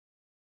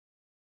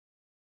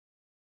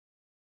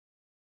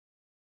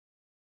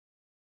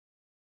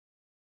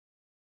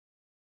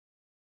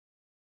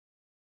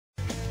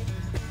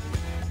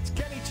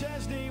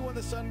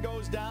the sun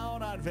goes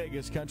down on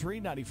Vegas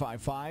Country,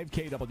 95.5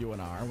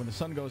 KWNR. When the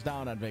sun goes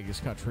down on Vegas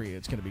Country,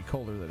 it's going to be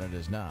colder than it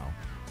is now.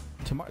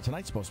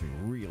 Tonight's supposed to be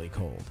really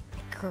cold.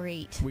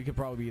 Great. We could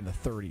probably be in the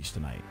 30s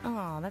tonight.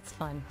 Oh, that's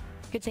fun.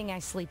 Good thing I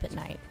sleep at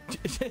night.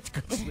 It's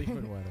good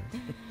sleeping weather.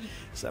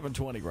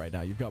 7:20 right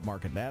now. You've got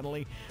Mark and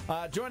Natalie.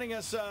 Joining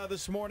us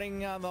this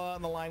morning on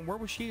the line. Where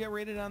was she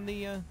rated on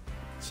the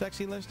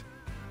sexy list?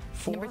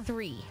 4? Number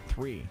 3.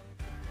 3.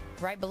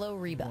 Right below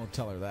Reba. Won't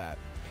tell her that.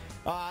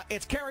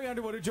 It's Carrie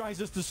Underwood who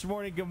joins us this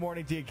morning. Good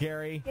morning to you,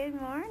 Carrie. Good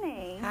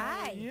morning. Hi.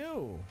 How are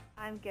you?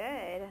 I'm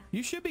good.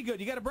 You should be good.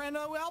 You got a brand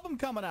new album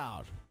coming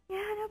out. Yeah,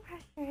 no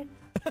pressure.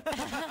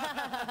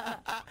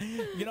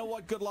 You know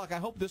what? Good luck. I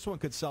hope this one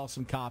could sell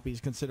some copies,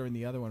 considering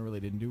the other one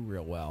really didn't do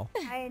real well.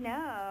 I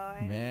know.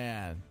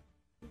 Man.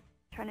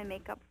 Trying to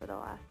make up for the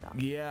last song.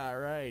 Yeah,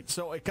 right.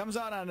 So it comes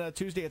out on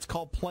Tuesday. It's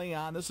called Play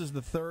On. This is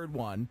the third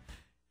one.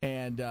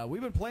 And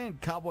we've been playing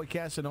Cowboy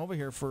Casanova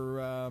here for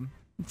a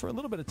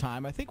little bit of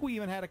time. I think we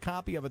even had a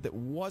copy of it that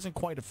wasn't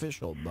quite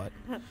official, but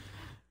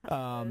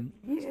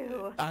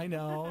You. I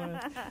know.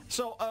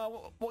 So,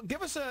 well,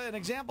 give us an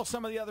example of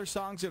some of the other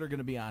songs that are going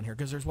to be on here,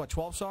 because there's,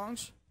 12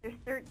 songs? There's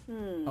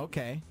 13.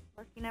 Okay.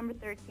 Lucky number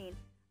 13.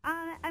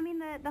 I mean,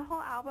 the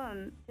whole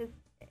album, just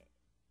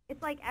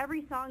it's like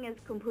every song is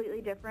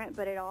completely different,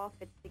 but it all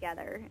fits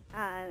together.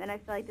 And I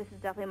feel like this is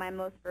definitely my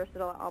most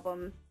versatile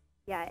album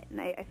yet.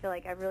 And I feel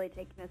like I've really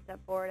taken a step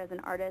forward as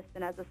an artist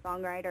and as a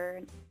songwriter,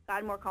 and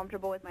gotten more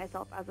comfortable with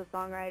myself as a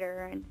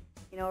songwriter. And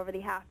over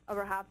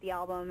half the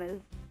album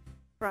is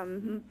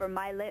from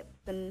my lips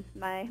and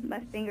my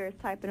fingers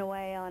typing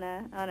away on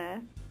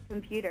a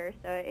computer.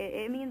 So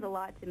it means a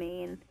lot to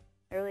me, and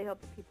I really hope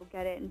that people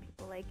get it and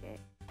people like it.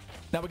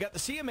 Now, we got the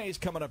CMAs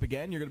coming up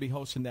again. You're going to be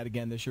hosting that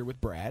again this year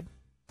with Brad.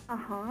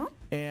 Uh-huh.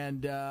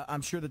 And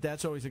I'm sure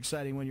that's always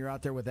exciting when you're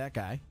out there with that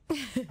guy.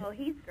 Oh,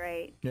 he's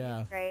great. Yeah.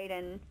 He's great,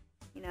 and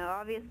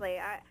obviously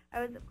I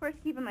was, of course,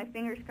 keeping my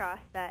fingers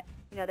crossed that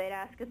they'd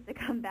ask us to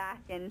come back,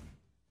 and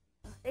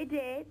they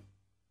did.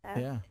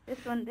 Yeah. This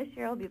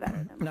year will be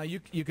better than Now, you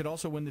could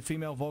also win the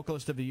Female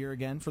Vocalist of the Year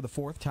again for the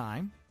 4th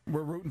time.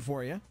 We're rooting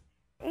for you.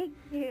 Thank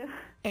you.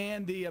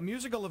 And the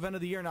musical event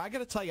of the year. Now, I got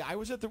to tell you, I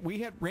was at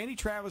Randy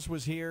Travis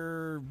was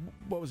here.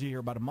 What was he here,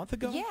 about a month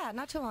ago? Yeah,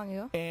 not too long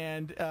ago.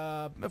 And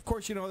of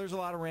course, there's a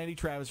lot of Randy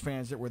Travis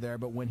fans that were there.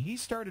 But when he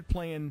started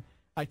playing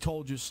 "I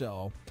Told You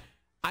So,"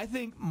 I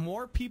think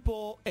more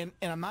people, and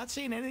I'm not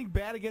saying anything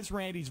bad against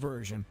Randy's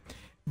version,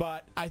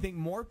 but I think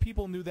more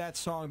people knew that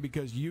song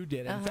because you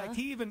did. In fact,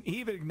 he even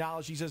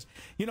acknowledged. He says,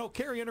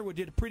 Carrie Underwood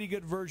did a pretty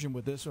good version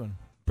with this one.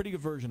 Pretty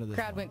good version of this.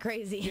 Crowd went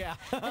crazy. Yeah.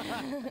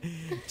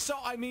 So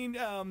that'd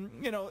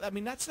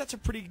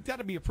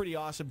be a pretty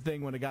awesome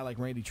thing when a guy like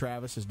Randy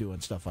Travis is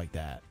doing stuff like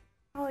that.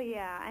 Oh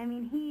yeah, I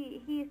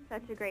mean he's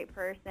such a great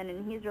person,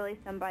 and he's really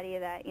somebody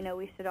that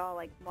we should all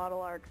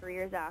model our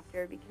careers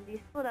after, because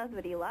he still does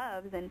what he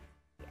loves, and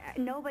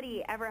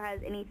nobody ever has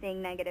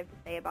anything negative to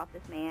say about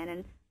this man.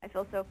 And I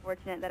feel so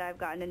fortunate that I've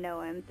gotten to know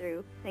him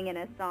through singing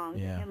his songs,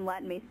 him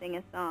letting me sing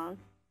his song.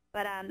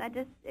 But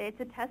it's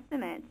a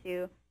testament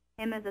to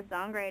him as a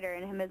songwriter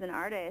and him as an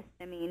artist.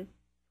 I mean,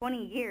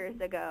 20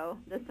 years ago,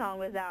 the song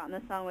was out and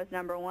the song was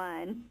number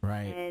 1.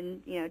 Right.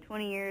 And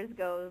 20 years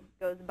goes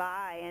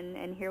by,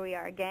 and here we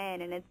are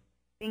again, and it's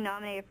being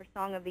nominated for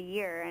Song of the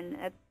Year, and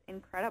it's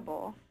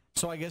incredible.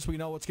 So I guess we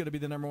know what's going to be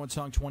the number 1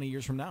 song 20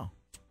 years from now.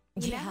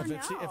 Yeah.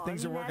 If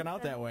things are working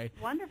out that way.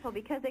 Wonderful,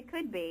 because it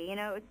could be.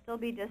 It would still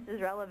be just as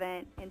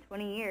relevant in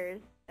 20 years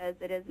as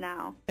it is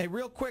now. Hey,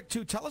 real quick,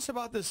 too, tell us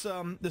about this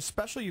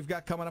special you've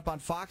got coming up on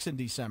Fox in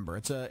December.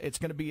 It's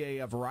going to be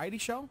a variety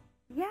show?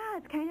 Yeah,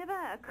 it's kind of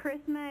a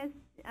Christmas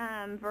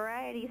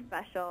variety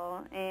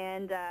special,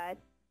 and a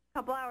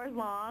couple hours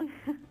long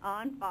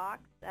on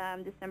Fox,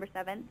 December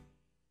 7th.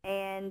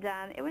 And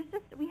it was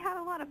we had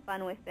a lot of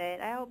fun with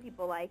it. I hope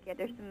people like it.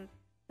 There's some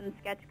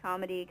sketch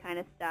comedy kind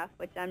of stuff,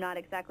 which I'm not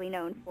exactly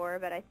known for,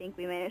 but I think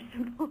we managed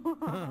to pull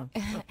off.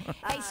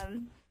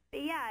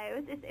 But yeah,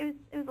 it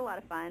was a lot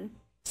of fun.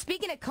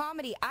 Speaking of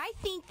comedy, I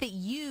think that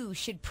you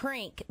should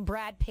prank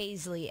Brad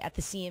Paisley at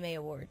the CMA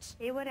Awards.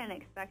 He wouldn't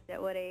expect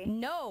it, would he?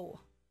 No.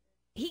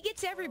 He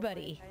gets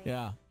everybody.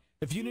 Yeah.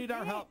 If you need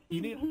our help, he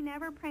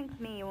never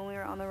pranked me when we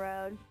were on the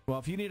road. Well,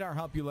 if you need our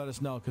help, you let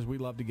us know, because we'd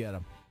love to get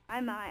him. I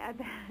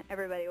bet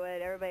everybody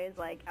would. Everybody's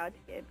out to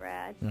get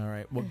Brad. All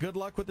right. Well, good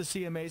luck with the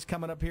CMAs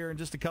coming up here in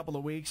just a couple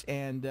of weeks.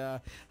 And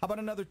how about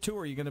another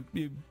tour?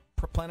 You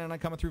planning on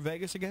coming through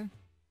Vegas again?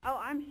 Oh,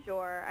 I'm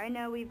sure. I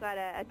know we've got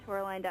a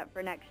tour lined up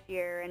for next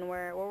year, and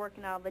we're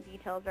working on all the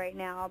details right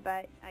now.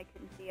 But I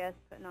couldn't see us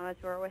putting on a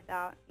tour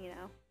without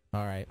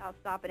All right. without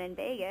stopping in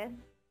Vegas.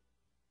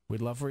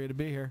 We'd love for you to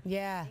be here.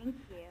 Yeah. Thank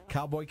you.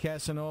 Cowboy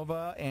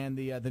Casanova, and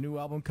the new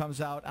album comes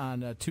out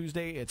on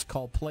Tuesday. It's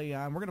called Play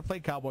On. We're going to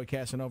play Cowboy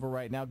Casanova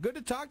right now. Good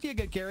to talk to you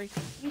again, Carrie.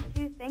 You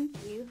too. Thank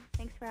you.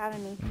 Thanks for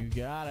having me. You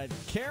got it.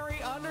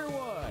 Carrie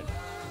Underwood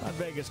on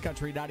Vegas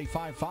Country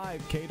 95.5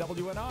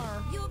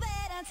 KWNR. You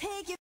better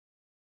take your